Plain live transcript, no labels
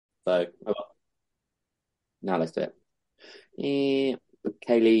So, oh well, now let's do it. Eh,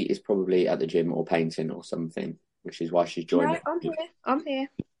 Kaylee is probably at the gym or painting or something, which is why she's No, joining. I'm here. I'm here.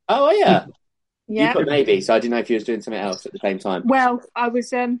 Oh, yeah. You Yeah. put maybe, so I didn't know if you was doing something else at the same time. Well, I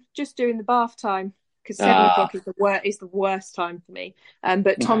was just doing the bath time because seven Ah, o'clock is the worst time for me.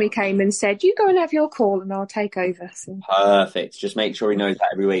 But Tommy came and said, "You go and have your call, and I'll take over." So perfect. Just make sure he knows that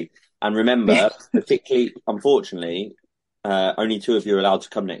every week. And yeah, remember, particularly, unfortunately, only two of you are allowed to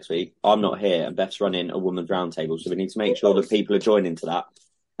come next week. I'm not here, and Beth's running a women's roundtable, so we need to make sure that people are joining to that.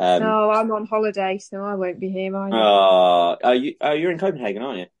 Um, no, I'm on holiday, so I won't be here either. you're in Copenhagen,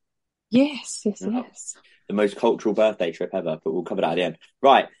 aren't you? Yes, yes, Oh, yes. the most cultural birthday trip ever, but we'll cover that at the end.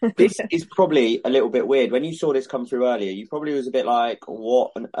 Right. This is probably a little bit weird. When you saw this come through earlier, you probably was a bit like,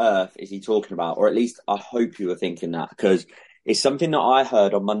 what on earth is he talking about? Or at least I hope you were thinking that because it's something that I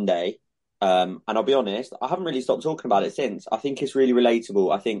heard on Monday. And I'll be honest, I haven't really stopped talking about it since. I think it's really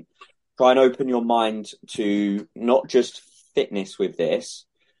relatable. I think try and open your mind to not just fitness with this,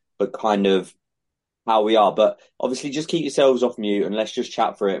 but kind of how we are. But obviously, just keep yourselves off mute and let's just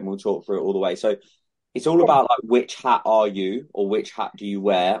chat through it and we'll talk through it all the way. So it's all about like which hat are you or which hat do you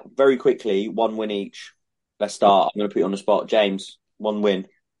wear? Very quickly, one win each. Let's start. I'm going to put you on the spot. James, one win.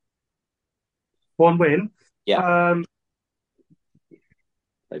 One win. Yeah. Um,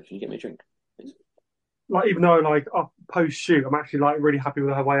 Can you get me a drink? like even though like post shoot, I'm actually like really happy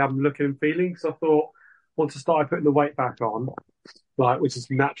with the way I'm looking and feeling because I thought once I started putting the weight back on, like which is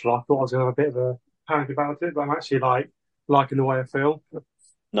natural, I thought I was gonna have a bit of a panic about it, but I'm actually like liking the way I feel.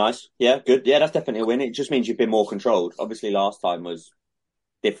 Nice. Yeah, good. Yeah, that's definitely a win. It just means you've been more controlled. Obviously, last time was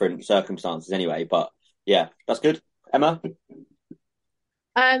different circumstances anyway, but yeah, that's good. Emma?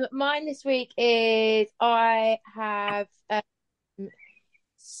 Mine this week is I have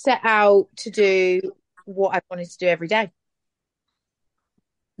set out to do what I've wanted to do every day.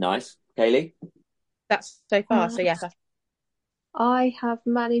 Nice. Kaylee? That's so far. Uh, So yeah, that's I have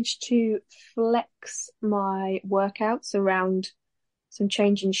managed to flex my workouts around some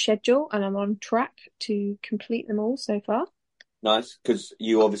change in schedule, and I'm on track to complete them all so far. Nice. Because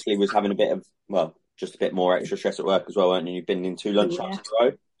you obviously was having a bit of, well, just a bit more extra stress at work as well, weren't you? You've been in two lunchtimes Yeah. in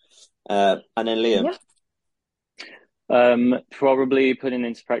a row. And then Liam? Yeah. Probably putting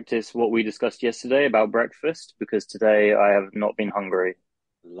into practice what we discussed yesterday about breakfast because today I have not been hungry.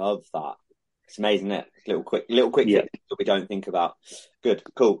 Love that. It's amazing, isn't it? Little quick Yeah. fixes that we don't think about. Good,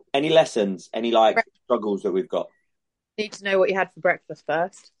 cool. Any lessons? Any like struggles that we've got? need to know what you had for breakfast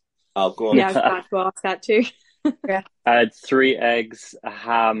first. Oh, go on. Yeah, I was about to ask that too. Yeah. I had three eggs, a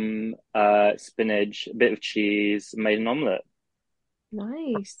ham, spinach, a bit of cheese, made an omelette.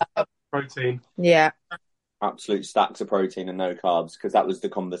 Nice. Protein. Yeah. Absolute stacks of protein and no carbs because that was the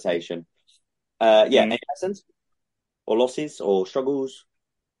conversation. Yeah. Mm. Any lessons or losses or struggles?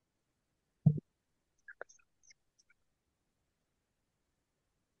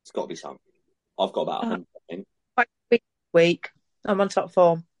 It's got to be some. I've got about Uh, 100, I think. quite a big week. I'm on top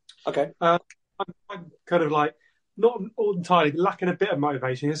form. Okay. I'm kind of like not all entirely lacking a bit of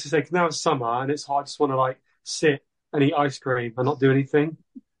motivation. As I say, 'cause now it's summer and it's hard. I just want to like sit and eat ice cream and not do anything.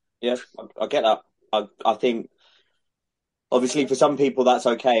 Yeah, I get that. I think obviously for some people that's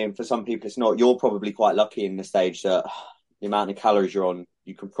okay, and for some people it's not. You're probably quite lucky in the stage that the amount of calories you're on,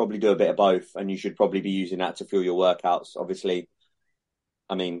 you can probably do a bit of both, and you should probably be using that to fuel your workouts. Obviously,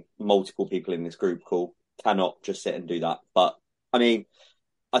 I mean, multiple people in this group call cannot just sit and do that. But I mean,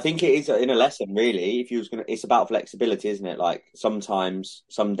 I think it is in a lesson really. If you was gonna, it's about flexibility, isn't it? Like sometimes,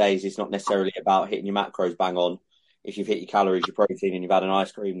 some days it's not necessarily about hitting your macros bang on. If you've hit your calories, your protein, and you've had an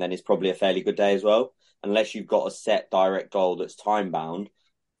ice cream, then it's probably a fairly good day as well. Unless you've got a set direct goal that's time bound,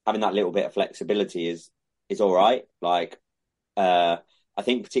 having that little bit of flexibility is all right. Like, uh, I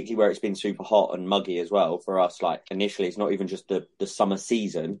think particularly where it's been super hot and muggy as well for us. Like initially, it's not even just the summer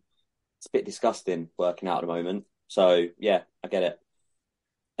season. It's a bit disgusting working out at the moment. So yeah, I get it.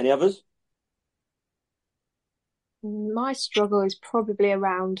 Any others? My struggle is probably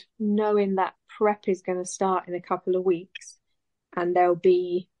around knowing that prep is going to start in a couple of weeks and there'll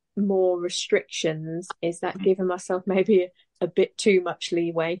be more restrictions. Is that giving myself maybe a bit too much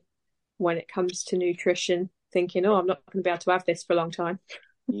leeway when it comes to nutrition, thinking, oh, I'm not going to be able to have this for a long time?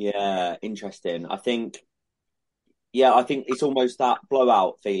 Yeah, interesting. I think it's almost that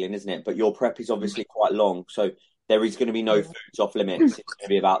blowout feeling, isn't it? But your prep is obviously quite long, so there is going to be no Yeah. foods off limits. It's going to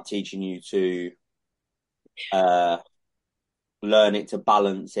be about teaching you to uh, learn it to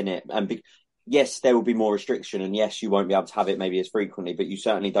balance in it. Yes, there will be more restriction, and yes, you won't be able to have it maybe as frequently, but you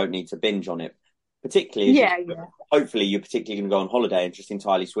certainly don't need to binge on it. Particularly as you, Yeah, yeah. hopefully, you're particularly going to go on holiday and just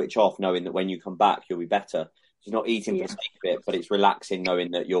entirely switch off, knowing that when you come back, you'll be better. It's not eating for Yeah. the sake of it, but it's relaxing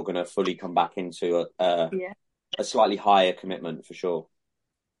knowing that you're going to fully come back into Yeah. a slightly higher commitment for sure.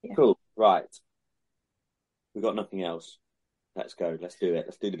 Yeah. Cool. Right. We've got nothing else. Let's go. Let's do it.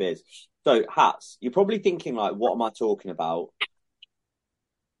 Let's do the biz. So hats. You're probably thinking like, what am I talking about?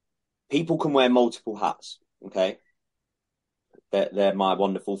 People can wear multiple hats. Okay. They're my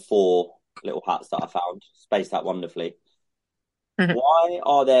wonderful 4 little hats that I found, spaced out wonderfully. Mhm. Why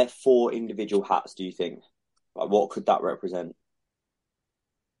are there 4 individual hats, do you think? Like, what could that represent?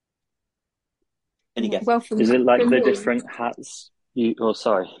 Any guess? Well, for Is it like for the me, different hats?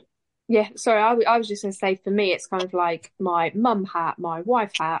 Sorry. yeah, sorry, I was just going to say for me, it's kind of like my mum hat, my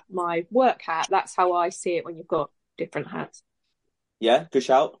wife hat, my work hat. That's how I see it when you've got different hats. Yeah, good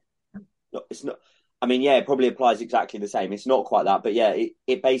shout. No, it's not. I mean, yeah, it probably applies exactly the same. It's not quite that, but yeah,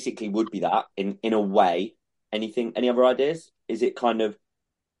 it basically would be that in a way. Any other ideas? Is it kind of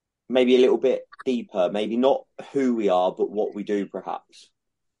maybe a little bit deeper? Maybe not who we are, but what we do, perhaps.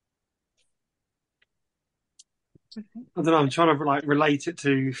 I don't know. I'm trying to like relate it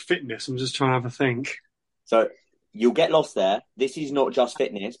to fitness. I'm just trying to have a think. So you'll get lost there. This is not just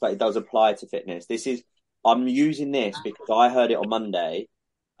fitness, but it does apply to fitness. I'm using this because I heard it on Monday,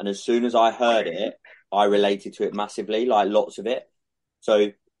 and as soon as I heard it, I related to it massively, like lots of it.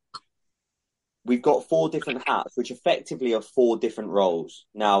 So we've got 4 different hats, which effectively are 4 different roles.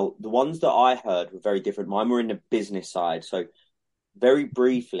 Now, the ones that I heard were very different. Mine were in the business side. So very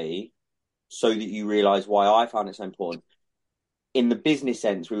briefly, so that you realize why I found it so important. In the business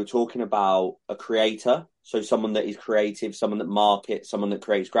sense, we were talking about a creator. So someone that is creative, someone that markets, someone that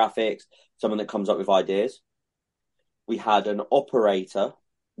creates graphics, someone that comes up with ideas. We had an operator,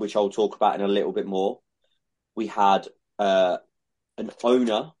 which I'll talk about in a little bit more. We had an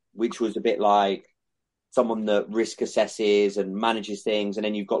owner, which was a bit like someone that risk assesses and manages things. And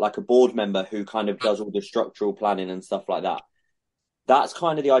then you've got like a board member who kind of does all the structural planning and stuff like that. That's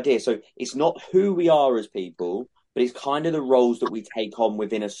kind of the idea. So it's not who we are as people, but it's kind of the roles that we take on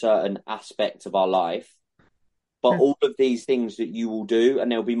within a certain aspect of our life. But all of these things that you will do,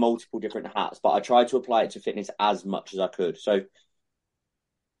 and there'll be multiple different hats, but I try to apply it to fitness as much as I could. So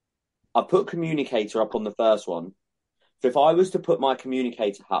I put communicator up on the first one. So if I was to put my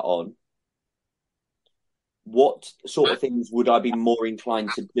communicator hat on, what sort of things would I be more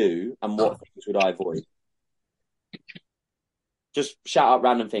inclined to do, and what things would I avoid? Just shout out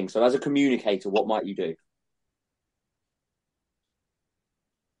random things. So as a communicator, what might you do?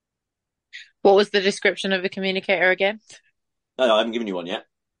 What was the description of a communicator again? No, I haven't given you one yet.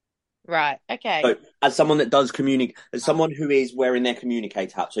 Right. Okay. So as someone that does communicate, as someone who is wearing their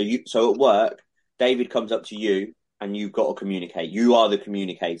communicator hat, so at work, David comes up to you and you've got to communicate. You are the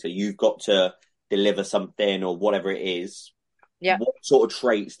communicator. You've got to deliver something or whatever it is. Yeah. What sort of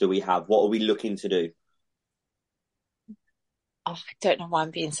traits do we have? What are we looking to do? Oh, I don't know why I'm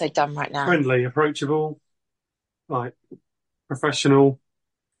being so dumb right now. Friendly, approachable, like professional.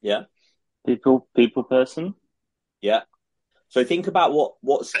 Yeah. People person. Yeah. So think about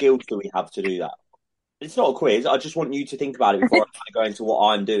what skills do we have to do that? It's not a quiz. I just want you to think about it before I kind of go into what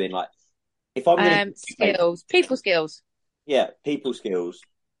I'm doing. Like, if I'm going to Skills, people skills. yeah, people skills,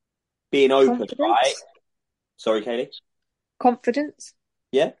 being open, Confidence. right? Sorry, Kaylee. Confidence.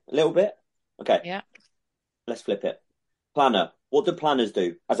 Yeah, a little bit. Okay. Yeah. Let's flip it. Planner. What do planners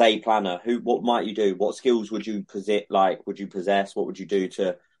do? As a planner, what might you do? What skills would you possess? Would you possess? What would you do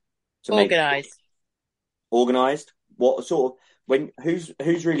to make Organised. organised? What sort of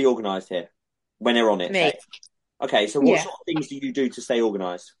who's really organised here when they're on it? Me. Say? Okay, so what Yeah. sort of things do you do to stay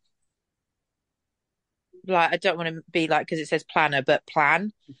organised? Like I don't want to be like because it says planner, but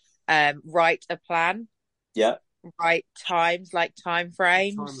plan. Write a plan. Yeah, Write times, like time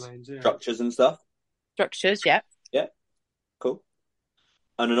frames, Timelines, yeah. structures and stuff. structures. Yeah. Cool.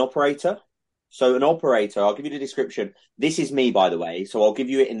 And an operator. So an operator, I'll give you the description. This is me, by the way, so I'll give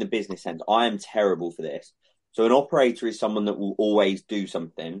you it in the business sense. I am terrible for this. So an operator is someone that will always do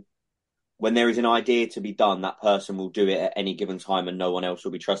something. When there is an idea to be done, that person will do it at any given time and no one else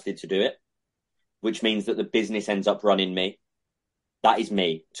will be trusted to do it, which means that the business ends up running me. That is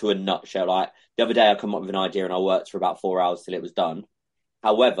me to a nutshell. Like the other day, I come up with an idea and I worked for about 4 hours till it was done.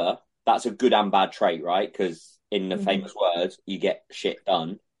 However, that's a good and bad trait, right? Because in the famous words, you get shit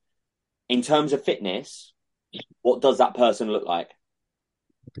done. In terms of fitness, what does that person look like?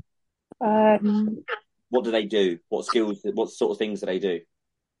 What do they do? What skills, what sort of things do they do?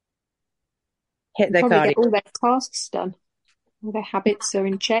 Hit their Probably cardio. get all their tasks done. All their habits are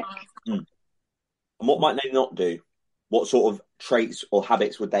in check. And what might they not do? What sort of traits or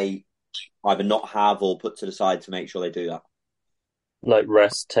habits would they either not have or put to the side to make sure they do that? Like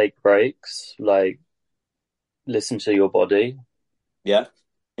rest, take breaks, like listen to your body. Yeah,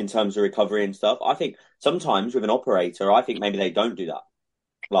 in terms of recovery and stuff. I think sometimes with an operator, I think maybe they don't do that.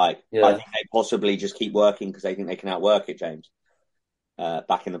 Like, I Yeah. think they possibly just keep working because they think they can outwork it, James.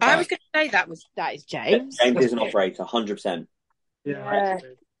 Back in the I past. was going to say that is James. James is an operator, 100%. Yeah.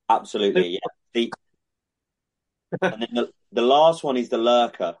 Absolutely, yeah. And then the last one is the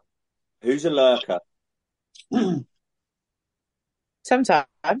lurker. Who's a lurker? Sometimes.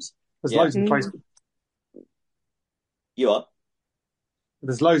 There's Yeah. loads in Facebook. You are?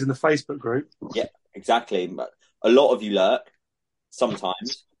 There's loads in the Facebook group. Yeah, exactly. But a lot of you lurk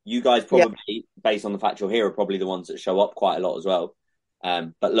sometimes. You guys probably, based on the fact you're here, are probably the ones that show up quite a lot as well.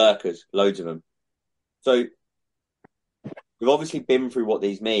 But lurkers, loads of them. So we've obviously been through what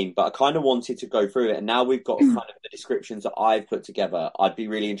these mean, but I kind of wanted to go through it. And now we've got kind of the descriptions that I've put together. I'd be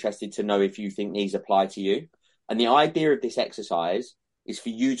really interested to know if you think these apply to you. And the idea of this exercise is for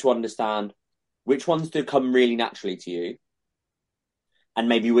you to understand which ones do come really naturally to you and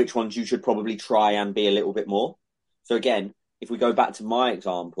maybe which ones you should probably try and be a little bit more. So again, if we go back to my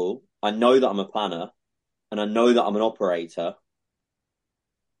example, I know that I'm a planner and I know that I'm an operator,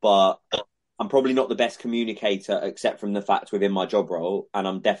 but I'm probably not the best communicator except from the fact within my job role. And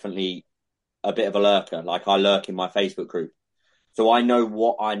I'm definitely a bit of a lurker. Like, I lurk in my Facebook group. So I know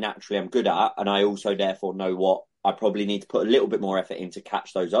what I naturally am good at. And I also therefore know what I probably need to put a little bit more effort in to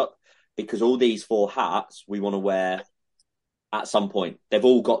catch those up, because all these 4 hats we want to wear at some point. They've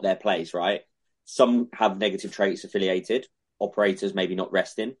all got their place, right? Some have negative traits affiliated, operators maybe not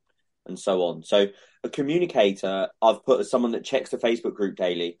resting, and so on. So a communicator, I've put as someone that checks the Facebook group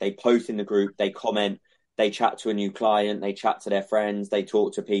daily. They post in the group, they comment, they chat to a new client, they chat to their friends, they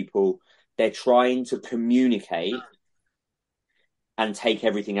talk to people. They're trying to communicate and take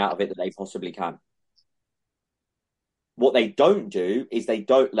everything out of it that they possibly can. What they don't do is they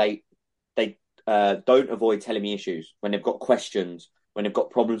don't avoid telling me issues when they've got questions, when they've got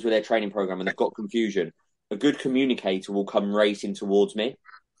problems with their training program and they've got confusion. A good communicator will come racing towards me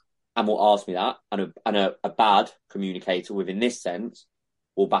and will ask me that. And a bad communicator within this sense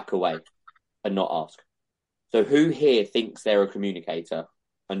will back away and not ask. So who here thinks they're a communicator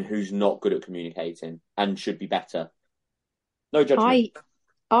and who's not good at communicating and should be better? No judgment.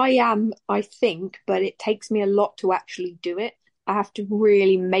 I am, I think, but it takes me a lot to actually do it. I have to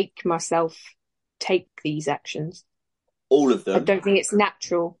really make myself take these actions. All of I them. don't think it's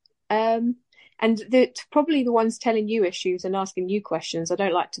natural. And probably the ones telling you issues and asking you questions, I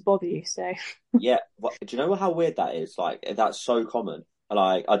don't like to bother you. So Yeah. Do you know how weird that is? Like, that's so common.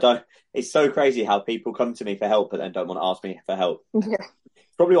 Like, it's so crazy how people come to me for help, but then don't want to ask me for help. yeah.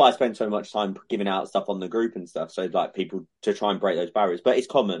 Probably why I spend so much time giving out stuff on the group and stuff. So like people to try and break those barriers, but it's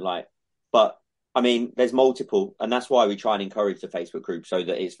common. But I mean, there's multiple, and that's why we try and encourage the Facebook group so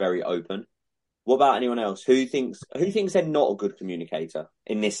that it's very open. What about anyone else who thinks they're not a good communicator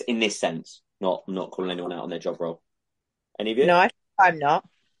in this sense? I'm not calling anyone out on their job role. Any of you? No, I'm not.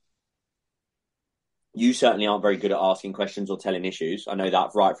 You certainly aren't very good at asking questions or telling issues. I know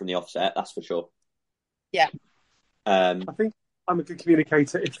that right from the offset. That's for sure. Yeah. I think I'm a good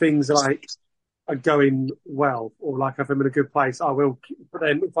communicator if things are going well, or like if I'm in a good place, I will. But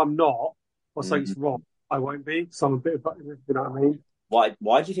then if I'm not, or something's wrong, I won't be. So I'm a bit of, you know what I mean?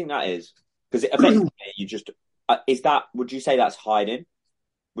 Why do you think that is? Because effectively, you just is that. Would you say that's hiding?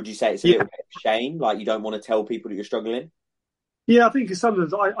 Would you say it's a little bit of shame, like you don't want to tell people that you're struggling? Yeah, I think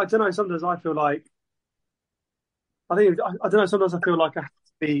sometimes I don't know. Sometimes I feel like I don't know. Sometimes I feel like I have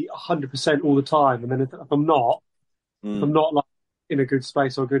to be 100% all the time, and then if I'm not, if I'm not like in a good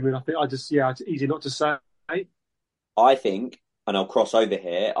space or a good mood, I think it's easy not to say. I think, and I'll cross over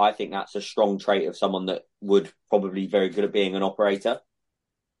here, I think that's a strong trait of someone that would probably be very good at being an operator.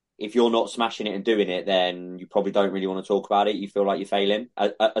 If you're not smashing it and doing it, then you probably don't really want to talk about it. You feel like you're failing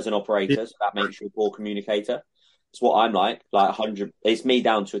as an operator, so that makes you a poor communicator. It's what I'm like 100. It's me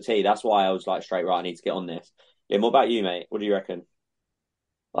down to a T. That's why I was like, straight, right, I need to get on this. Liam, what about you, mate? What do you reckon?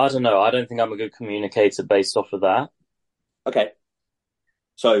 I don't know. I don't think I'm a good communicator based off of that. Okay.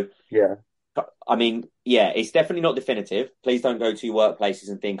 So, yeah. I mean, yeah, it's definitely not definitive. Please don't go to your workplaces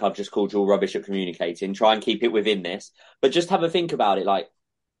and think I've just called you all rubbish at communicating. Try and keep it within this. But just have a think about it. Like,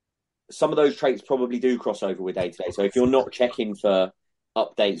 some of those traits probably do cross over with day-to-day. So if you're not checking for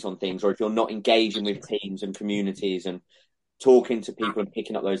updates on things, or if you're not engaging with teams and communities and talking to people and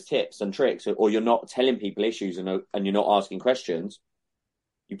picking up those tips and tricks, or you're not telling people issues and you're not asking questions,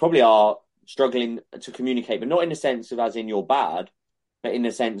 you probably are struggling to communicate, but not in the sense of as in you're bad, but in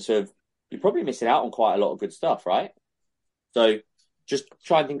the sense of you're probably missing out on quite a lot of good stuff, right? So just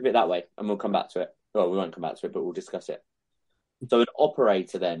try and think of it that way, and we'll come back to it. Well, we won't come back to it, but we'll discuss it. So an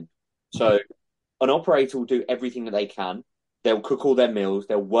operator then. So an operator will do everything that they can. They'll cook all their meals.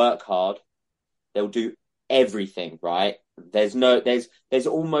 They'll work hard. They'll do everything, right? There's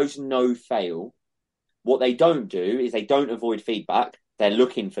almost no fail. What they don't do is they don't avoid feedback. They're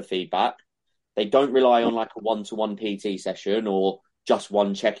looking for feedback. They don't rely on like a one-to-one PT session or just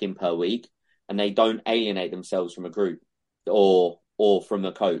one check-in per week, and they don't alienate themselves from a group or from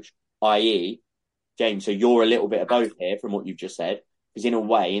a coach. I.e., James, so you're a little bit of both here from what you've just said. Because in a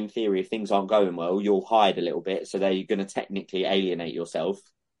way, in theory, if things aren't going well, you'll hide a little bit. So they're going to technically alienate yourself.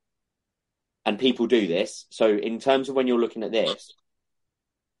 And people do this. So in terms of when you're looking at this,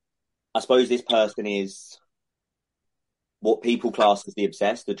 I suppose this person is what people class as the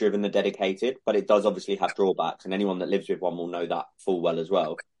obsessed, the driven, the dedicated. But it does obviously have drawbacks. And anyone that lives with one will know that full well as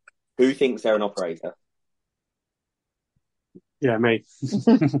well. Who thinks they're an operator? Yeah, me.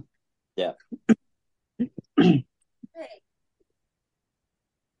 Yeah.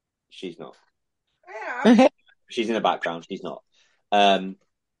 She's not. She's in the background. She's not.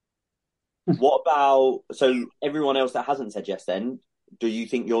 What about, so everyone else that hasn't said yes then, do you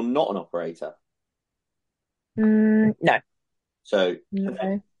think you're not an operator? No. So,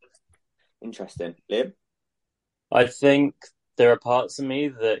 No. interesting. Liam? I think there are parts of me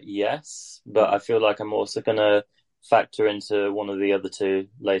that yes, but I feel like I'm also going to factor into one of the other two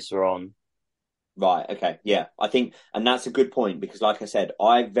later on. Right, okay, yeah. I think, and that's a good point because like I said,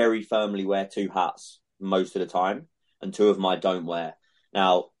 I very firmly wear two hats most of the time and two of them I don't wear.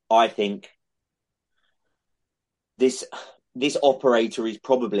 Now, I think this operator is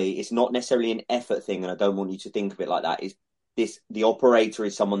probably, it's not necessarily an effort thing, and I don't want you to think of it like that. The operator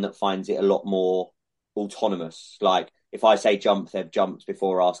is someone that finds it a lot more autonomous. Like if I say jump, they've jumped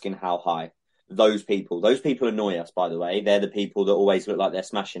before asking how high. Those people annoy us, by the way. They're the people that always look like they're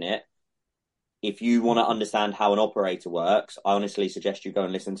smashing it. If you want to understand how an operator works, I honestly suggest you go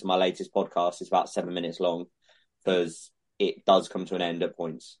and listen to my latest podcast. It's about 7 minutes long because it does come to an end at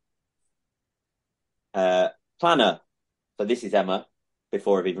points. Planner. So this is Emma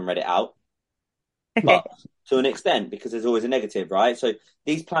before I've even read it out. But to an extent, because there's always a negative, right? So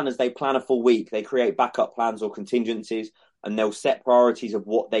these planners, they plan a full week. They create backup plans or contingencies, and they'll set priorities of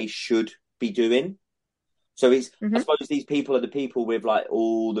what they should be doing. So I suppose these people are the people with like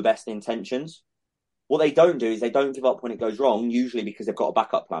all the best intentions. What they don't do is they don't give up when it goes wrong, usually because they've got a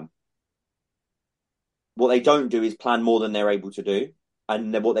backup plan. What they don't do is plan more than they're able to do.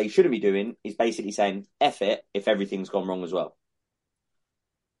 And then what they shouldn't be doing is basically saying, F it, if everything's gone wrong as well.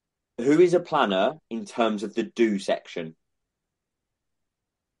 Who is a planner in terms of the do section?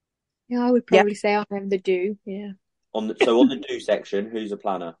 Yeah, I would probably say I am the do. Yeah. On the do section, who's a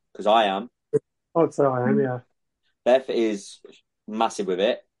planner? Because I am. I'd say I am, yeah. Beth is massive with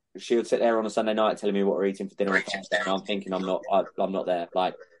it. She would sit there on a Sunday night telling me what we're eating for dinner on Thursday, and I'm thinking I'm not there.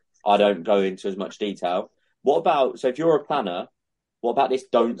 Like, I don't go into as much detail. So if you're a planner, what about this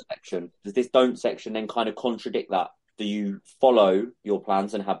don't section? Does this don't section then kind of contradict that? Do you follow your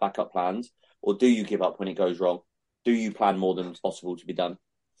plans and have backup plans, or do you give up when it goes wrong? Do you plan more than possible to be done?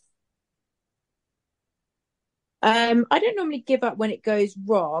 I don't normally give up when it goes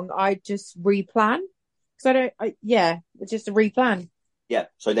wrong. I just replan. Because just a replan. Yeah,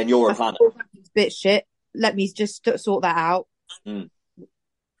 so then you're a planner. It's a bit shit. Let me just sort that out.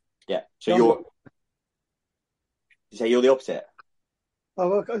 Yeah, so you say you're the opposite?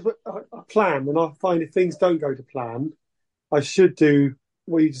 I plan, and I find if things don't go to plan, I should do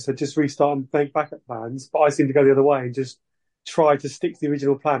what you just said, just restart and make backup plans. But I seem to go the other way and just try to stick to the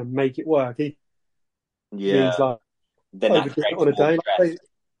original plan and make it work. Yeah. Like, then that creates on a day. stress.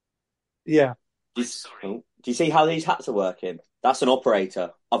 Yeah. Do you see how these hats are working? That's an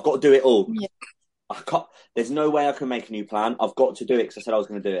operator. I've got to do it all. Yeah. There's no way I can make a new plan. I've got to do it because I said I was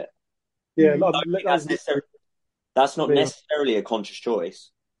going to do it. Yeah, that's not necessarily a conscious choice.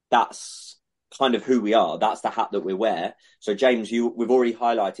 That's kind of who we are. That's the hat that we wear. So, James, we've already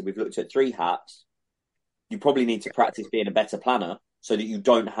highlighted, we've looked at 3 hats. You probably need to practice being a better planner so that you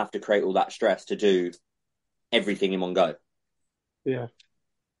don't have to create all that stress to do everything in one go. Yeah.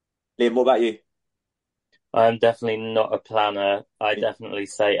 Liam, what about you? I'm definitely not a planner. I definitely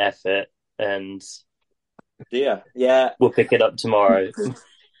say F it, and yeah, we'll pick it up tomorrow.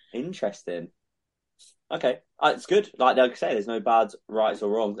 Interesting. Okay, it's good. Like I say, there's no bad rights or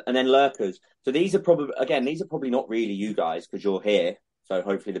wrongs. And then lurkers. So these are probably not really you guys because you're here. So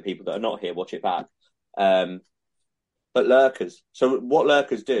hopefully the people that are not here watch it back. But lurkers. So what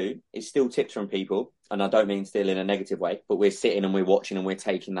lurkers do is steal tips from people, and I don't mean steal in a negative way, but we're sitting and we're watching and we're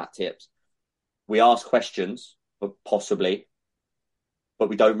taking that tips. We ask questions, possibly, but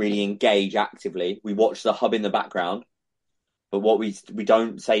we don't really engage actively. We watch the hub in the background. But what we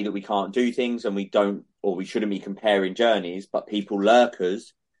don't say that we can't do things, and we don't, or we shouldn't be comparing journeys. But people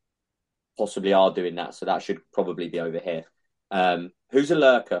lurkers possibly are doing that, so that should probably be over here. Who's a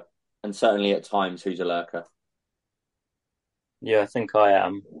lurker? And certainly at times, who's a lurker? Yeah, I think I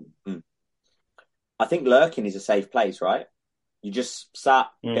am. I think lurking is a safe place, right? You just sat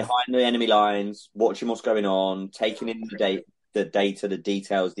behind the enemy lines, watching what's going on, taking in the data, the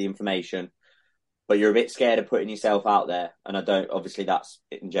details, the information. But you're a bit scared of putting yourself out there. And I don't, obviously that's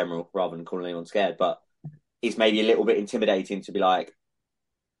in general, rather than calling anyone scared, but it's maybe a little bit intimidating to be like,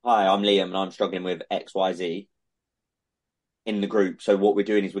 hi, I'm Liam and I'm struggling with XYZ in the group. So what we're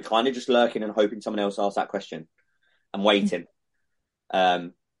doing is we're kind of just lurking and hoping someone else asks that question and waiting.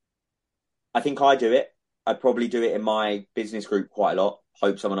 I think I do it. I probably do it in my business group quite a lot.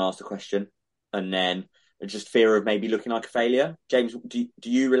 Hope someone asks a question, and then just fear of maybe looking like a failure. James, do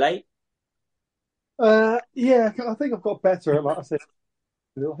you relate? Yeah, I think I've got better at, like I said,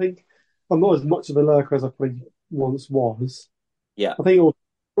 I think I'm not as much of a lurker as I probably once was. Yeah. I think it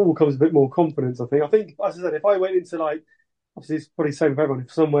all comes a bit more confidence, I think. I think, as I said, if I went into, like, obviously it's probably the same for everyone,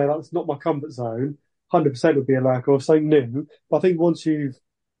 if somewhere that's not my comfort zone, 100% would be a lurker or something new. But I think once you've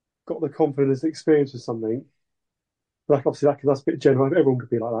got the confidence, experience with something, like obviously that's a bit general. Everyone could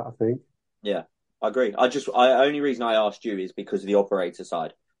be like that, I think. Yeah, I agree. Only reason I asked you is because of the operator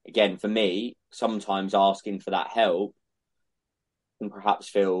side. Again, for me, sometimes asking for that help can perhaps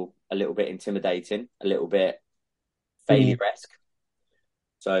feel a little bit intimidating, a little bit failure-esque.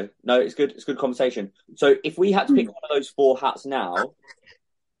 So no, it's good. It's good conversation. So if we had to pick one of those 4 hats now,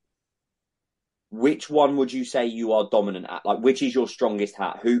 which one would you say you are dominant at? Like, which is your strongest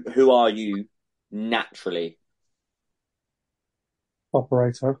hat? Who are you naturally?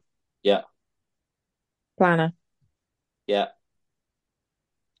 Operator. Yeah. Planner. Yeah.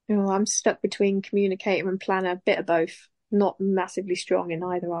 Oh, I'm stuck between communicator and planner, a bit of both. Not massively strong in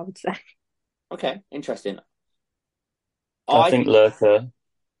either, I would say. Okay, interesting. I think lurker.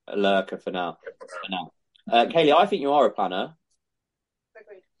 A lurker for now. Kaylee, I think you are a planner.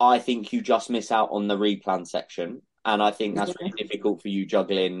 Agreed. I think you just miss out on the replan section, and I think that's really difficult for you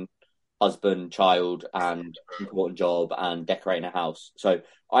juggling husband, child, and important job and decorating a house. So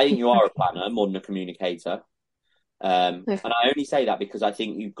I think you are a planner more than a communicator. And I only say that because I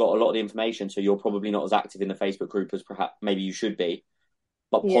think you've got a lot of the information, so you're probably not as active in the Facebook group as perhaps maybe you should be,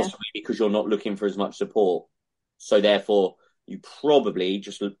 but possibly because you're not looking for as much support. So therefore, you probably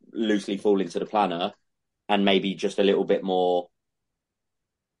just loosely fall into the planner and maybe just a little bit more,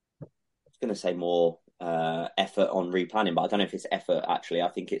 I was going to say more effort on replanning, but I don't know if it's effort actually. I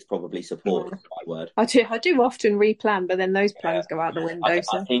think it's probably support is the right word. I do often replan, but then those plans go out the window.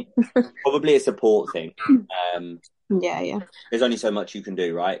 I think probably a support thing. Yeah. There's only so much you can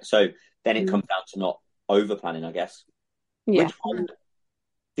do, right? So then it comes down to not over planning, I guess. Yeah. Which one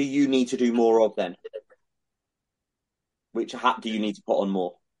do you need to do more of then? Which hat do you need to put on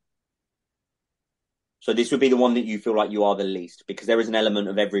more? So this would be the one that you feel like you are the least, because there is an element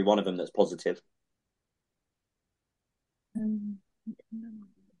of every one of them that's positive.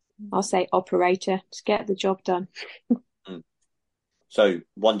 I'll say operator. Just get the job done. So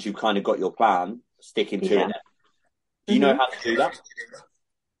once you've kind of got your plan, sticking to it. Do you know how to do that?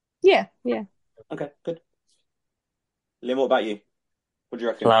 Yeah. Okay, good. Liam, what about you? What do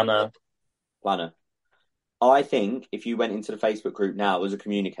you reckon? Planner. I think if you went into the Facebook group now as a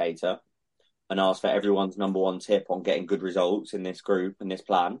communicator and asked for everyone's number one tip on getting good results in this group and this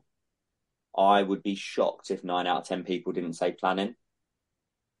plan, I would be shocked if 9 out of 10 people didn't say planning.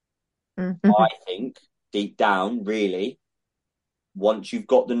 I think deep down, really, once you've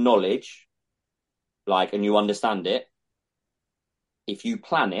got the knowledge, and you understand it, if you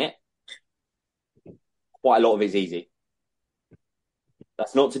plan it, quite a lot of it's easy.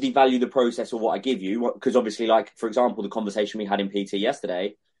 That's not to devalue the process or what I give you, because obviously, for example, the conversation we had in PT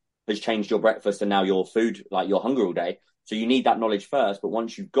yesterday has changed your breakfast and now your food, you're hungry all day. So you need that knowledge first. But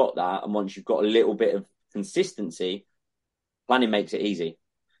once you've got that, and once you've got a little bit of consistency, planning makes it easy.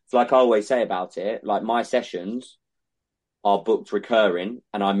 It's like I always say about it, my sessions are booked recurring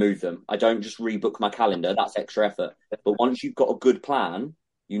and I move them. I don't just rebook my calendar. That's extra effort. But once you've got a good plan,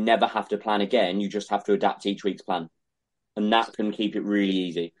 you never have to plan again. You just have to adapt each week's plan. And that can keep it really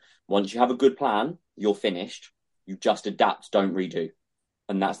easy. Once you have a good plan, you're finished. You just adapt, don't redo.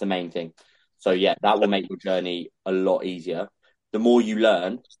 And that's the main thing. So yeah, that will make your journey a lot easier. The more you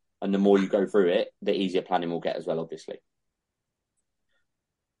learn and the more you go through it, the easier planning will get as well, obviously.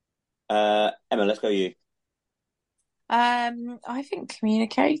 Emma, let's go you. I think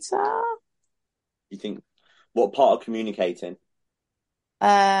communicator. You think what part of communicating?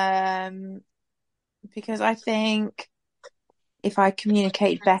 Because I think if I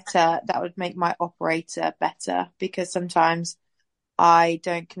communicate better, that would make my operator better, because sometimes I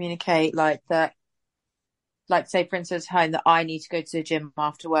don't communicate like that. Like, say, for instance, home, that I need to go to the gym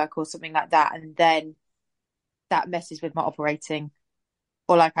after work or something like that, and then that messes with my operating.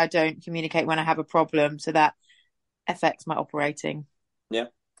 Or like I don't communicate when I have a problem, so that affects my operating. Yeah,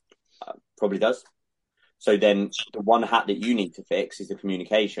 probably does. So then the one hat that you need to fix is the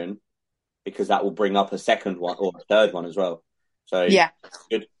communication, because that will bring up a second one or a third one as well. So Yeah.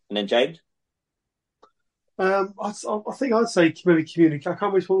 good. And then James? I think I'd say maybe communicate. I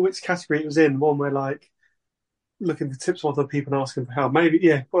can't remember which category it was in. One where like looking for tips from other people and asking for help. Maybe,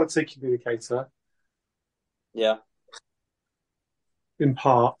 yeah, well, I'd say communicator Yeah. in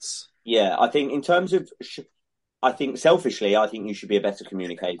parts. Yeah, I think in terms of, I think selfishly, I think you should be a better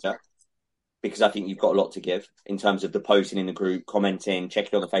communicator, because I think you've got a lot to give in terms of the posting in the group, commenting,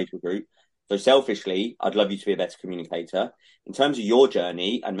 checking on the Facebook group. So selfishly, I'd love you to be a better communicator. In terms of your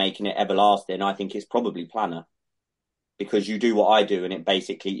journey and making it everlasting, I think it's probably planner, because you do what I do, and it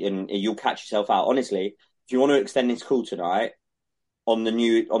basically, and you'll catch yourself out. Honestly, if you want to extend this call tonight on the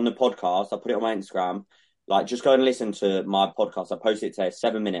podcast, I'll put it on my Instagram. Like, just go and listen to my podcast. I posted it today,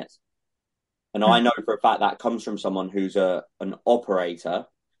 7 minutes. And I know for a fact that comes from someone who's an operator.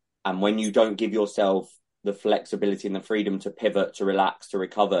 And when you don't give yourself the flexibility and the freedom to pivot, to relax, to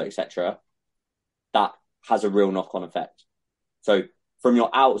recover, etc., that has a real knock-on effect. So from your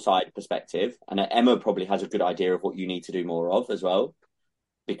outside perspective, and Emma probably has a good idea of what you need to do more of as well,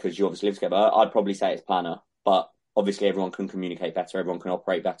 because you obviously live together, I'd probably say it's planner. But obviously everyone can communicate better, everyone can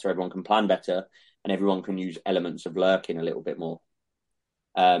operate better, everyone can plan better, and everyone can use elements of lurking a little bit more.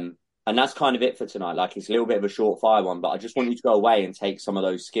 And that's kind of it for tonight. Like, it's a little bit of a short fire one, but I just want you to go away and take some of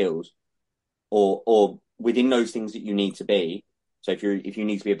those skills, or within those things that you need to be. So if you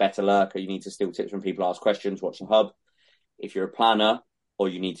need to be a better lurker, you need to steal tips from people, ask questions, watch the hub. If you're a planner, or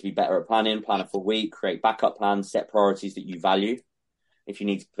you need to be better at planning, plan a full week, create backup plans, set priorities that you value. If you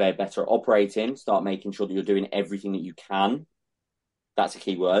need to be better at operating, start making sure that you're doing everything that you can. That's a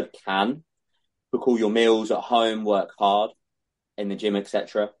key word, can. Book all your meals at home, work hard in the gym,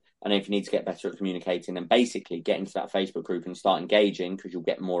 etc. And if you need to get better at communicating, then basically get into that Facebook group and start engaging, because you'll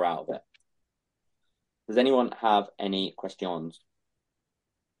get more out of it. Does anyone have any questions?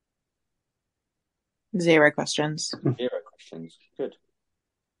 0 questions. 0 questions. Good.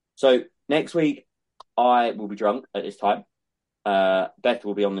 So next week, I will be drunk at this time. Beth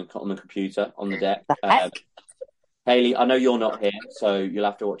will be on the computer, on the deck. Hayley, I know you're not here, so you'll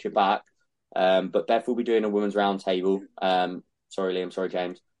have to watch it back. But Beth will be doing a women's roundtable. Sorry, Liam. Sorry,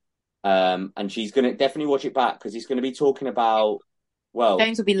 James. And she's going to definitely watch it back, because he's going to be talking about, well,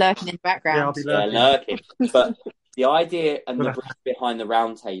 James will be lurking in the background. Yeah, I'll be lurking. lurking. But the idea and the brief behind the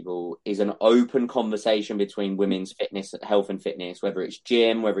roundtable is an open conversation between women's fitness, health and fitness, whether it's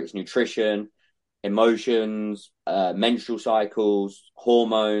gym, whether it's nutrition, emotions, menstrual cycles,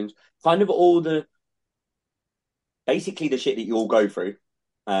 hormones, kind of all basically the shit that you all go through.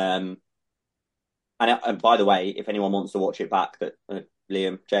 And by the way, if anyone wants to watch it back, that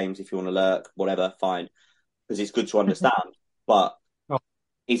Liam, James, if you want to lurk, whatever, fine, because it's good to understand. But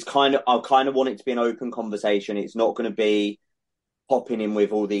I kind of want it to be an open conversation. It's not going to be popping in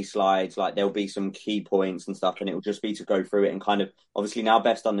with all these slides. Like, there'll be some key points and stuff, and it'll just be to go through it and kind of, obviously now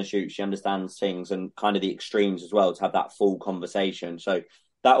Beth's done the shoot, she understands things and kind of the extremes as well, to have that full conversation. So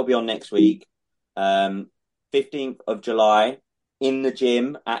that will be on next week, 15th of July. In the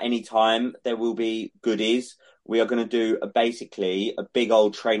gym at any time, there will be goodies. We are going to do basically a big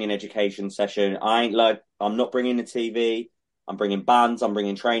old training education session. I'm not bringing the TV. I'm bringing bands. I'm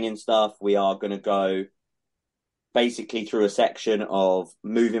bringing training stuff. We are going to go basically through a section of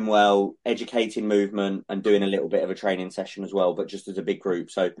moving well, educating movement, and doing a little bit of a training session as well, but just as a big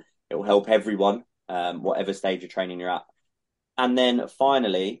group. So it will help everyone, whatever stage of training you're at. And then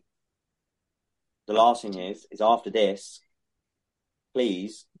finally, the last thing is after this,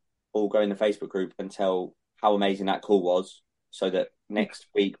 please all go in the Facebook group and tell how amazing that call was, so that next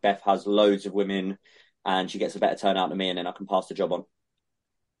week Beth has loads of women and she gets a better turnout than me, and then I can pass the job on.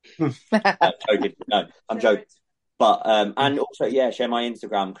 I'm joking. No, I'm joking. But, and also, yeah, share my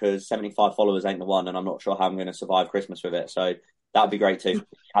Instagram, because 75 followers ain't the one, and I'm not sure how I'm going to survive Christmas with it. So that would be great too, if you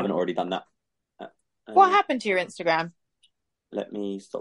haven't already done that. What happened to your Instagram? Let me stop.